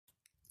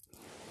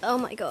Oh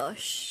my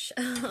gosh.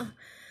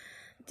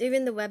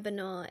 Doing the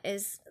webinar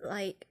is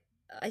like,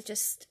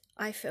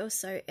 I feel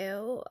so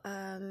ill.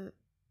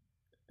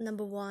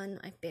 Number one,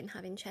 I've been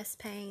having chest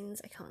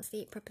pains. I can't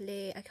sleep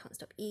properly. I can't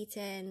stop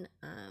eating.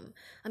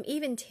 I'm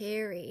even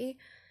teary.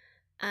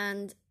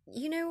 And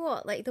you know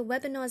what? Like, the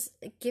webinar's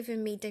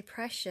giving me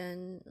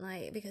depression,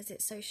 like, because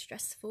it's so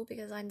stressful,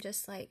 because I'm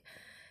just like,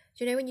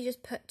 do you know when you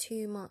just put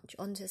too much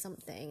onto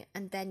something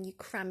and then you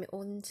cram it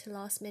on to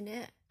last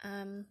minute?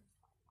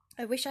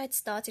 I wish I had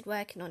started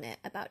working on it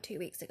about 2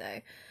 weeks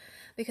ago,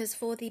 because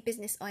for the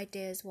business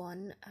ideas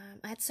one,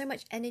 I had so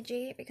much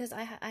energy because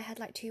I had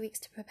like 2 weeks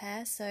to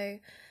prepare. So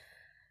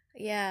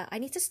yeah, I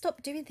need to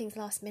stop doing things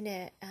last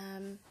minute,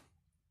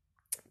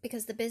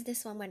 because the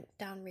business one went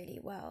down really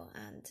well,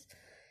 and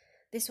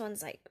this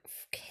one's like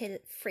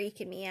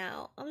freaking me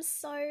out. I'm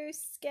so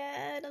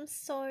scared. I'm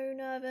so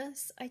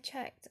nervous. I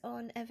checked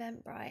on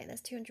Eventbrite.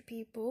 There's 200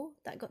 people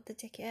that got the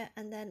ticket,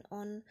 and then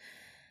on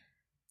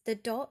the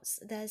dots,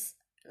 there's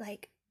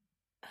like,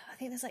 I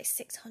think there's like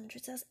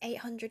 600. So there's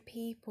 800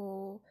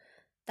 people.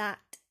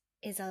 That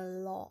is a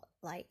lot.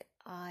 Like,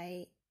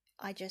 I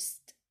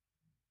just,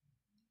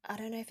 I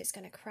don't know if it's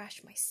gonna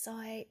crash my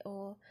site,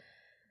 or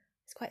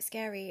it's quite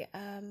scary.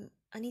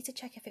 I need to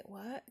check if it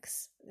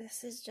works.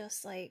 This is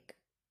just like,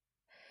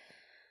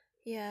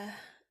 yeah.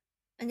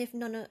 And if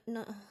no,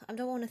 I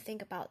don't want to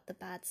think about the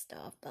bad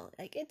stuff, but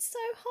like, it's so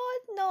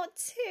hard not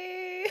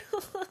to.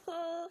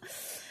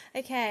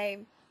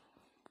 Okay,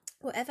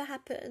 whatever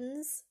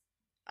happens,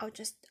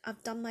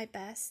 I've done my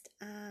best,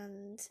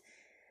 and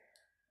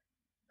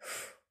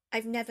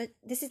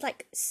this is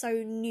like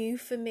so new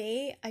for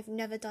me. I've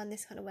never done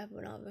this kind of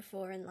webinar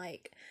before, and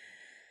like,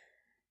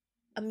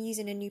 I'm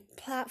using a new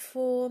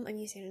platform.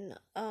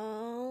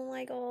 Oh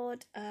my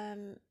God.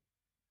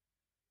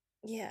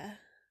 Yeah.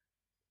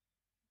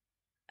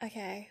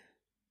 Okay.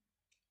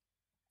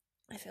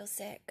 I feel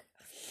sick.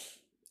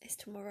 It's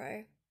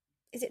tomorrow.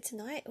 Is it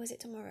tonight or is it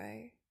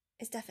tomorrow?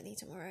 It's definitely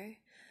tomorrow.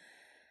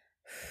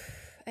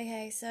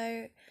 Okay,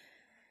 so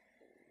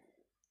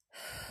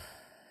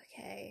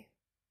okay.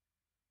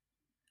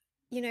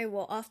 You know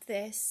what? After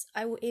this,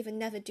 I will either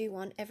never do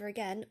one ever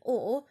again,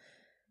 or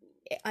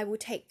I will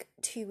take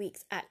 2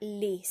 weeks at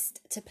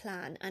least to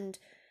plan. And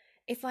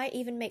if I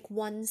even make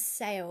one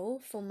sale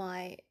for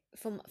my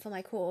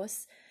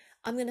course,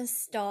 I'm gonna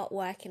start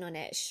working on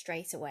it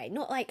straight away.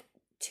 Not like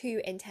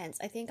too intense.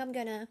 I think I'm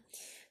gonna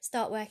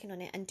start working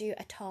on it and do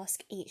a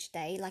task each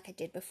day, like I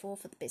did before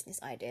for the business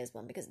ideas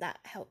one, because that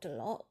helped a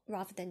lot,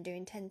 rather than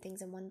doing 10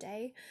 things in one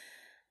day.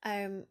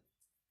 Um,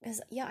 because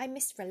yeah, I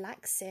miss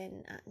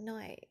relaxing at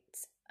night.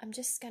 I'm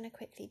just gonna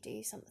quickly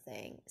do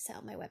something, set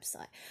up my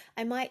website.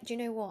 Do you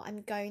know what?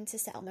 I'm going to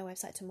set up my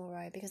website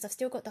tomorrow, because I've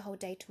still got the whole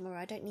day tomorrow.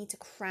 I don't need to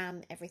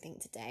cram everything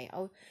today.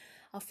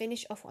 I'll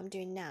finish off what I'm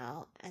doing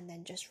now and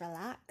then just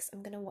relax.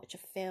 I'm gonna watch a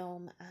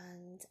film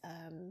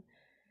and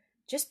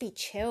just be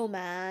chill,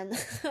 man.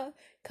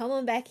 Come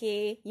on,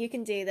 Becky, you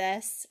can do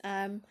this.